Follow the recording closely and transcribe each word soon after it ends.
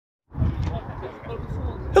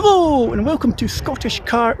Hello and welcome to Scottish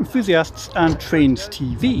Car Enthusiasts and Trains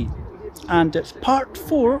TV, and it's part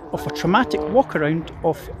 4 of a traumatic walkaround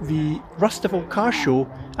of the Rustival car show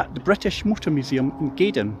at the British Motor Museum in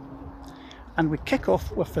Gaydon, and we kick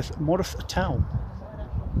off with this Morris Ital.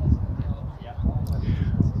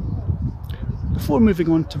 Before moving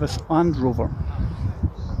on to this Land Rover.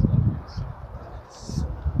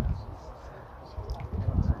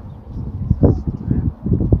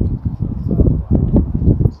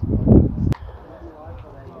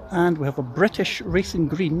 And we have a British Racing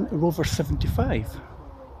Green Rover 75.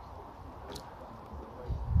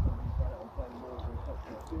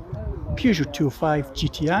 Peugeot 205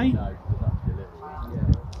 GTI.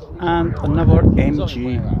 And another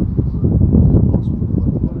MG.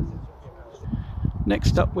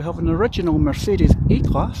 Next up we have an original Mercedes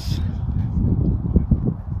A-Class.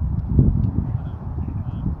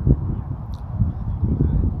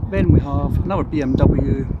 Then we have another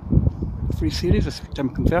BMW 3 Series, a Dim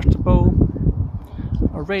convertible,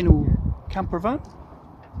 a Renault camper van.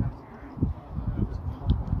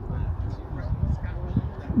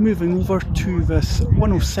 Moving over to this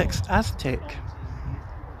 106 Aztec.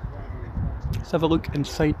 Let's have a look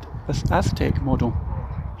inside this Aztec model.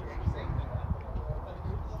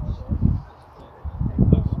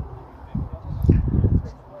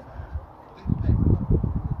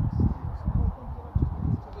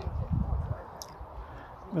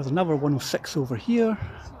 There's another 106 over here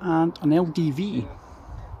and an LDV.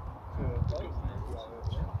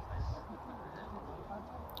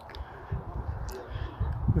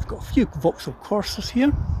 We've got a few Vauxhall Corsas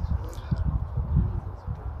here.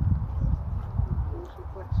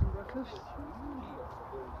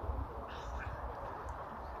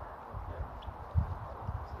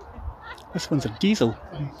 This one's a diesel.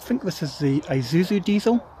 I think this is the Isuzu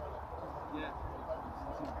diesel.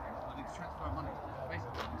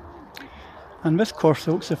 And this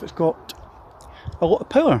Corsa looks as if it's got a lot of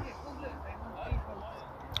power.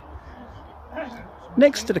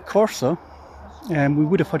 Next to the Corsa, we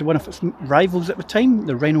would have had one of its rivals at the time,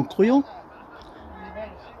 the Renault Clio.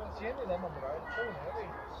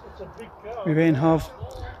 We then have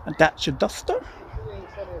a Dacia Duster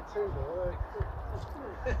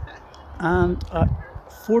and a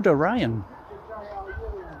Ford Orion.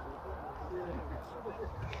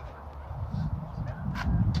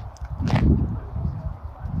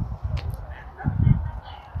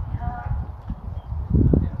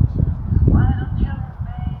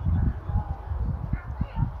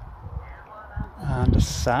 And a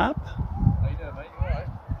Saab. How you doing, mate? You alright?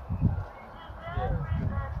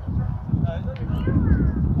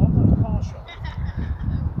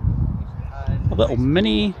 A little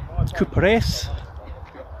Mini Cooper S.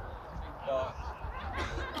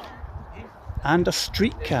 And a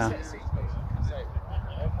street car.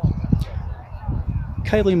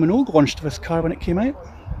 Kylie Minogue launched this car when it came out.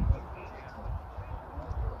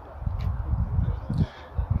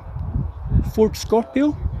 Ford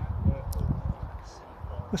Scorpio.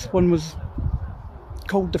 This one was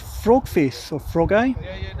called the Frog Face or Frog Eye.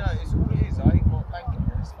 Yeah, no, it's all it is. I ain't got banking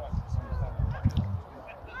on this one.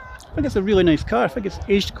 I think it's a really nice car. I think it's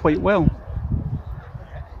aged quite well.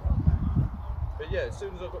 But yeah, as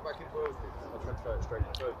soon as I got back into Wales, I transferred it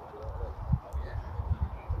straight to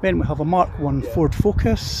Then we have a Mark I Ford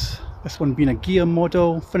Focus. This one being a Ghia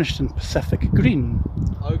model, finished in Pacific Green.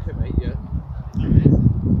 Okay, mate, yeah.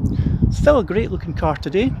 Still a great looking car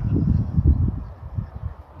today.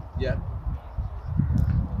 Yeah.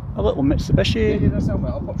 A little Mitsubishi. Yeah, that's how, mate.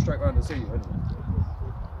 I'll pop straight round and see you anyway.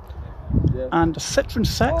 Yeah. And a Citroen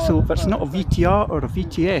Saxo that's not a VTR or a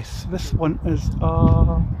VTS. This one is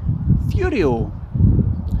a Furio.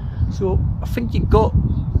 So I think you got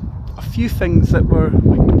a few things that were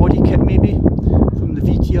like the body kit maybe from the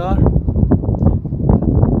VTR.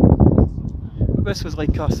 But this was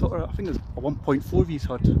like a sort of, I think it was a 1.4 these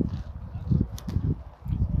had.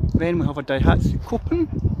 Then we have a Daihatsu Copen.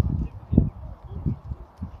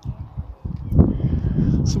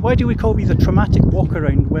 So why do we call these a traumatic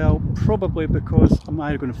walkaround? Well, probably because I'm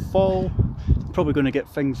either going to fall, probably going to get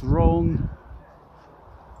things wrong.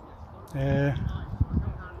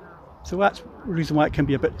 So that's the reason why it can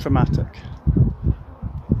be a bit traumatic.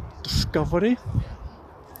 Discovery.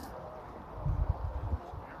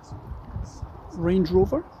 Range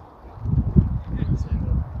Rover.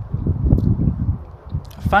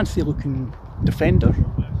 A fancy looking Defender.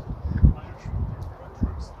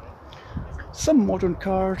 Some modern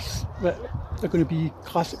cars that are going to be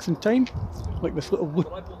classics in time, like this little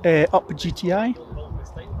Up GTI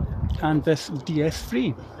and this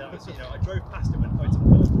DS3.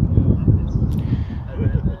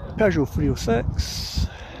 Peugeot 306,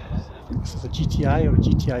 think this is a GTI or a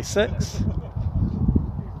GTI 6.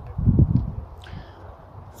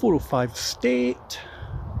 405 State,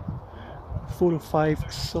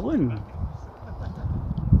 405 Saloon,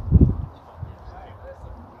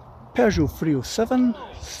 Peugeot 307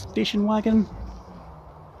 station wagon,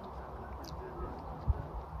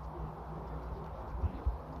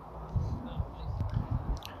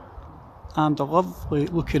 and a lovely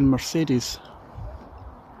looking Mercedes.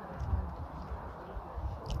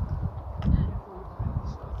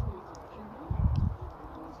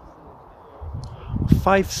 A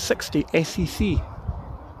 560 SEC.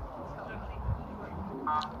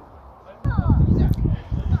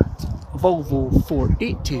 Volvo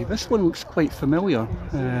 480. This one looks quite familiar.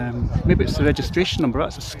 Maybe it's the registration number.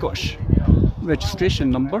 That's a Scottish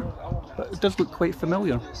registration number, but it does look quite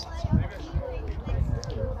familiar.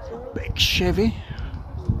 Big Chevy.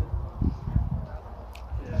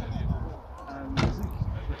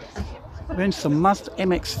 Then some Mazda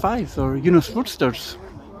MX-5s or Yunus Roadsters.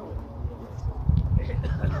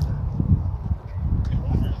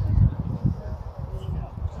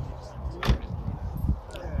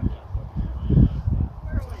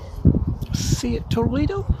 Seat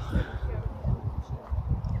Toledo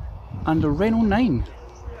and a Renault 9.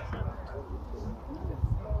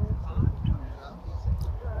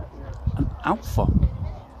 An Alfa.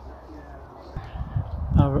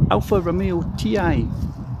 Our Alfa Romeo TI.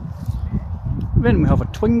 Then we have a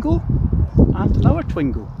Twingo and another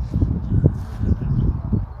Twingo.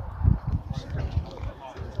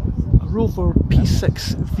 A Rover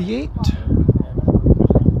P6 V8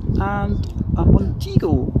 and a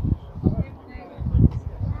Montego.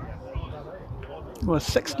 With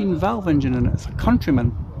a 16 valve engine in it. It's a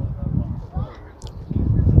Countryman.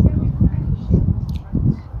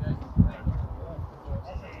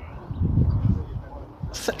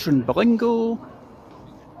 Citroen Berlingo,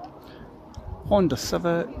 Honda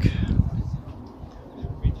Civic,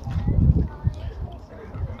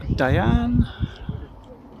 Diane,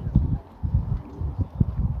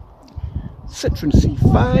 Citroen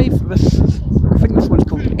C5. I think this one's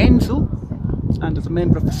called Enzo and is a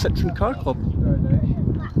member of the Citroen Car Club.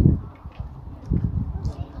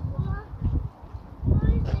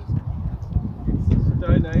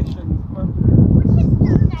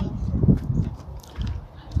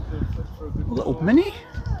 Little Mini.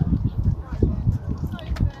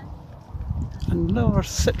 Another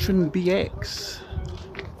Citroen BX.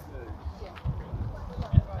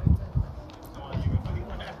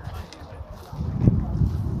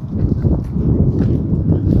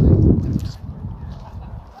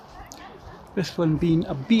 This one being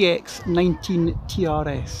a BX 19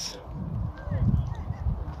 TRS.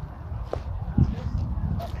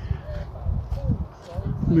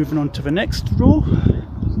 Moving on to the next row,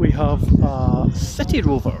 we have a City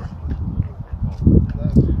Rover.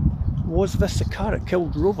 Was this the car that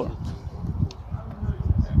killed Rover?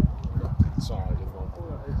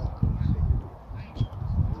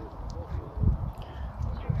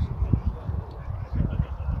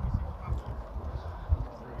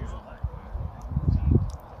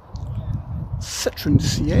 Citroen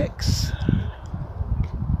CX.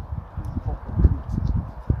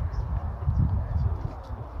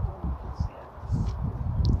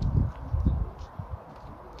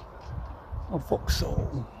 A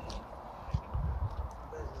Vauxhall.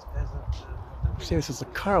 See, this is a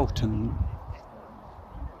Carlton.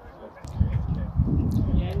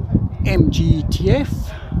 MGTF.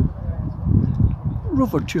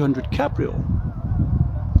 Rover 200 Cabrio.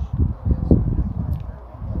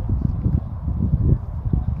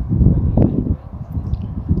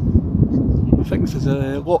 I think this is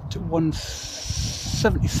a lot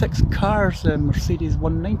 176 cars, Mercedes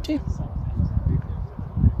 190.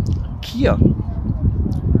 Kia.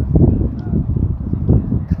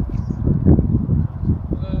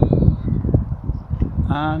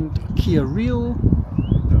 And Kia Rio.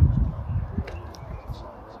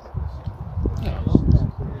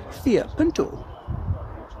 Fiat Punto.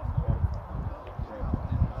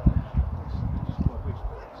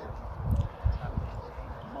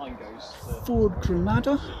 Ford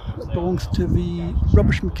Granada, that belongs to the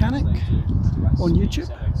Rubbish Mechanic on YouTube.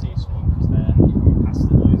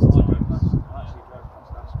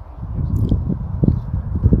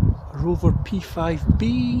 Rover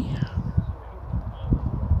P5B.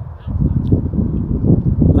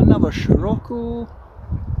 Another Scirocco.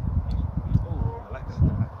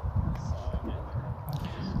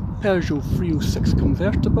 Peugeot 306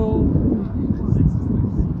 convertible.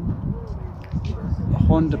 A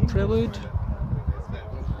Honda Prelude.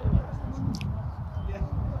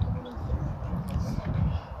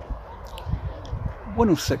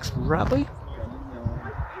 106 Rally,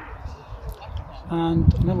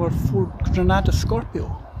 and another Ford Granada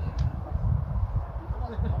Scorpio.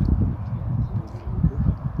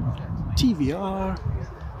 TVR,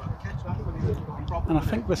 and I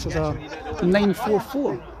think this is a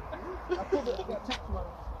 944,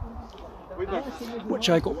 which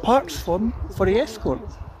I got parts from for the Escort.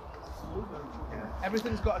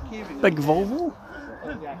 Big Volvo,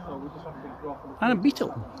 and a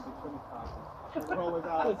Beetle,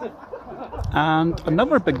 and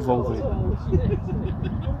another big Volvo,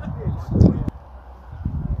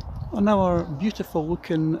 another beautiful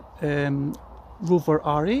looking Rover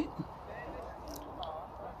R8,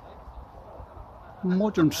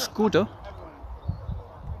 modern Skoda,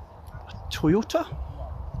 a Toyota,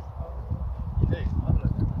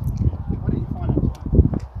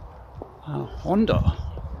 a Honda,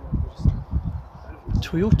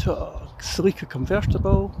 Toyota Celica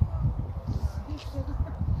convertible,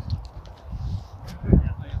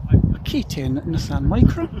 a K10 Nissan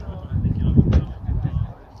Micra,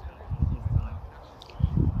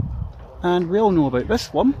 and we all know about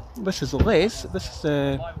this one. This is Les. This is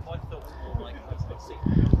a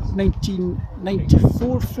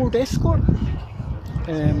 1994 Ford Escort,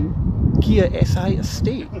 Kia SI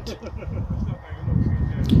Estate,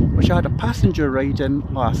 which I had a passenger ride in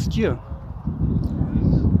last year.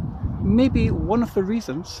 Maybe one of the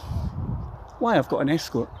reasons why I've got an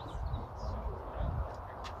Escort.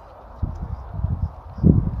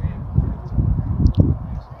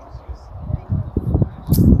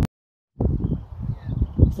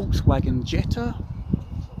 Volkswagen Jetta,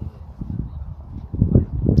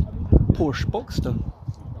 Porsche Boxster,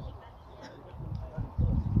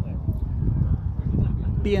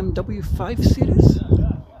 BMW 5 Series,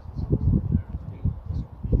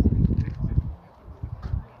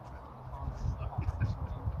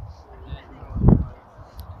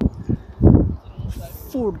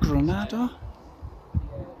 Ford Granada,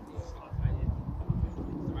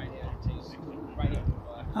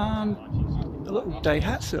 and a little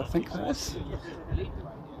Daihatsu, I think that is,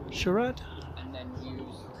 Charade,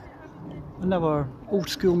 another old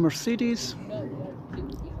school Mercedes,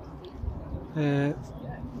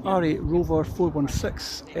 R8 Rover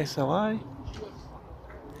 416 SLI,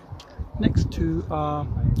 next to a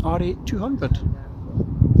R8 200.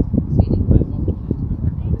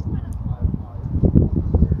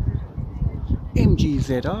 MG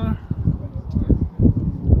ZR,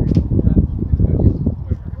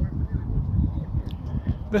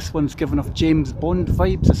 this one's giving off James Bond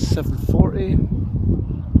vibes, a 740.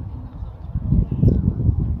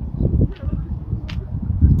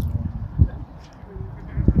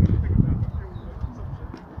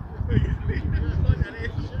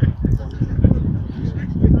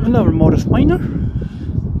 Another modest minor.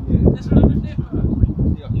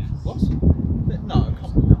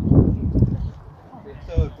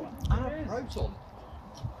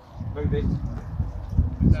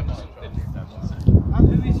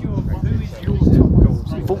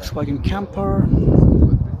 Volkswagen Camper,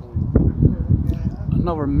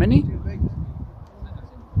 another Mini,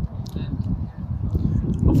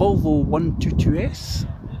 a Volvo 122S,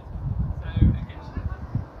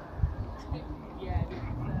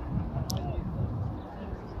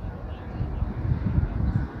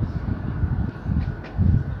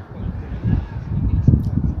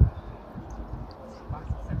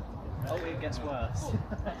 it gets worse.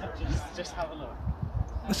 just have a look.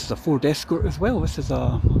 This is a Ford Escort as well. This is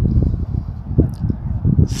a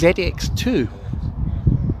ZX2.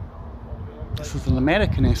 This is an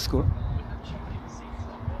American Escort.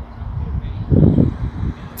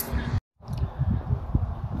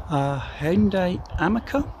 A Hyundai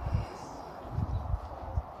Amica.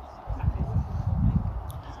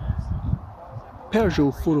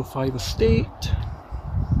 Peugeot 405 Estate.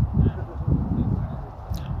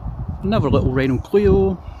 Another little Renault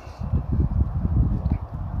Clio.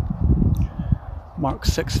 Mark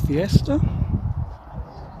 6 Fiesta.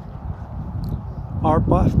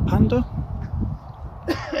 R-Bath Panda.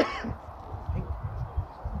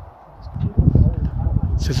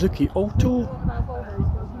 Suzuki Alto.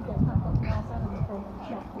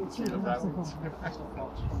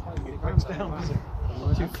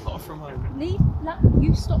 Too far from home.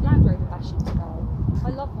 You stop Land Rover bashing today. I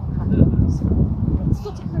love my car. It's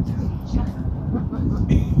got to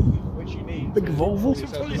Which you need. Big Volvo.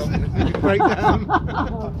 Break down.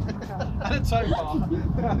 And a tow bar.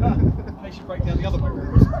 They should break down the other way.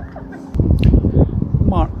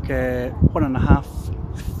 Mark 1.5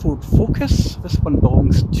 Ford Focus. This one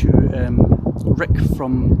belongs to Rick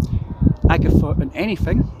from Agatha and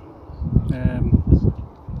Anything.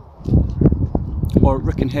 or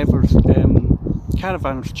Rick and Heather's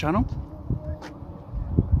Caravanners channel.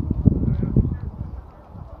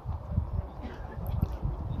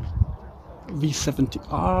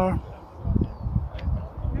 V70R,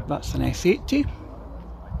 that's an S80.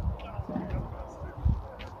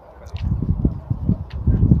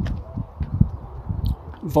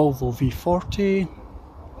 Volvo V40,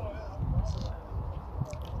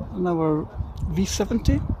 another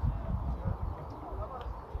V70,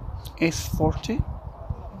 S40,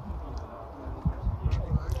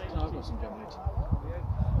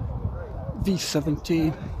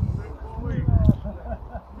 V70,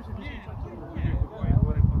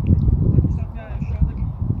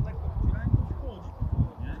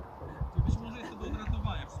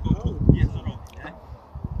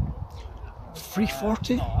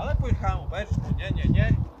 .340. Ale pojechałem obecnie,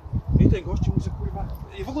 nie. I ten gościu muszę kurwa...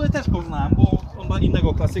 I w ogóle też go znam, bo on ma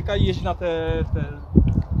innego klasyka i jeździ na te...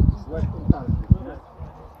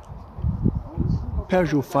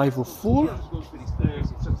 Peugeot 504.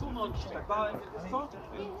 Przesunąć i tak dalej, wiesz co?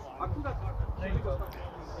 Akurat...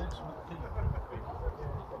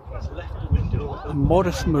 A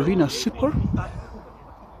Morris Marina Super.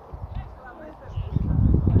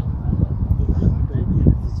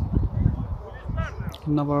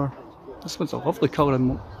 Another, this one's a lovely colour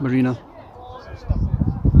in Marina.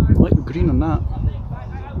 I like the green on that.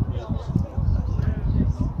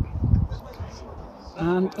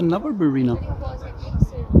 And another Marina.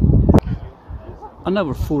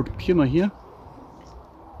 Another Ford Puma here.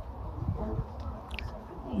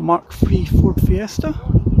 Mark III Ford Fiesta.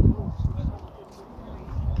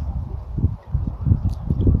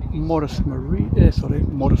 Morris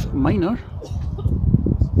Minor.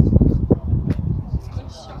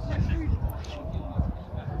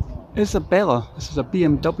 Isabella, this is a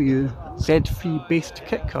BMW Z3 based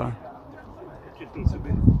kit car.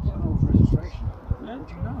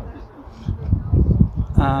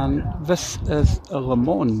 And this is a Le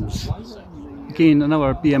Mans, again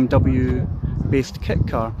another BMW based kit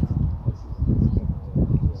car.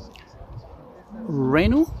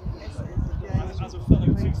 Renault.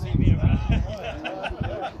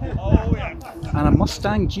 And a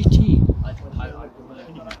Mustang GT.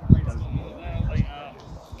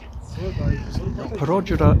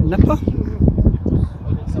 Perodura Nipper.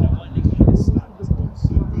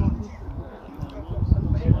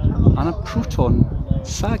 And a Proton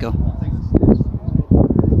Saga.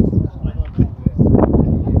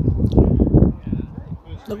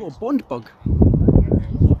 The little Bond bug.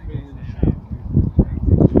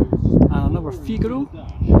 And another Figaro.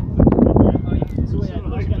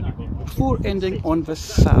 Before ending on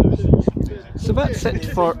this Saab. So that's it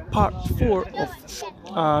for part 4 of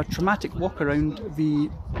Traumatic Walkaround, the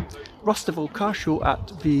Rustival car show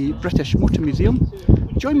at the British Motor Museum.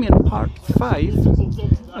 Join me in part 5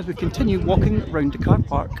 as we continue walking around the car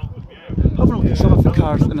park, having a look at some of the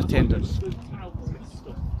cars in attendance.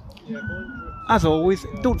 As always,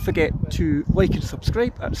 don't forget to like and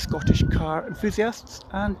subscribe at Scottish Car Enthusiasts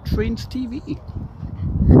and Trains TV.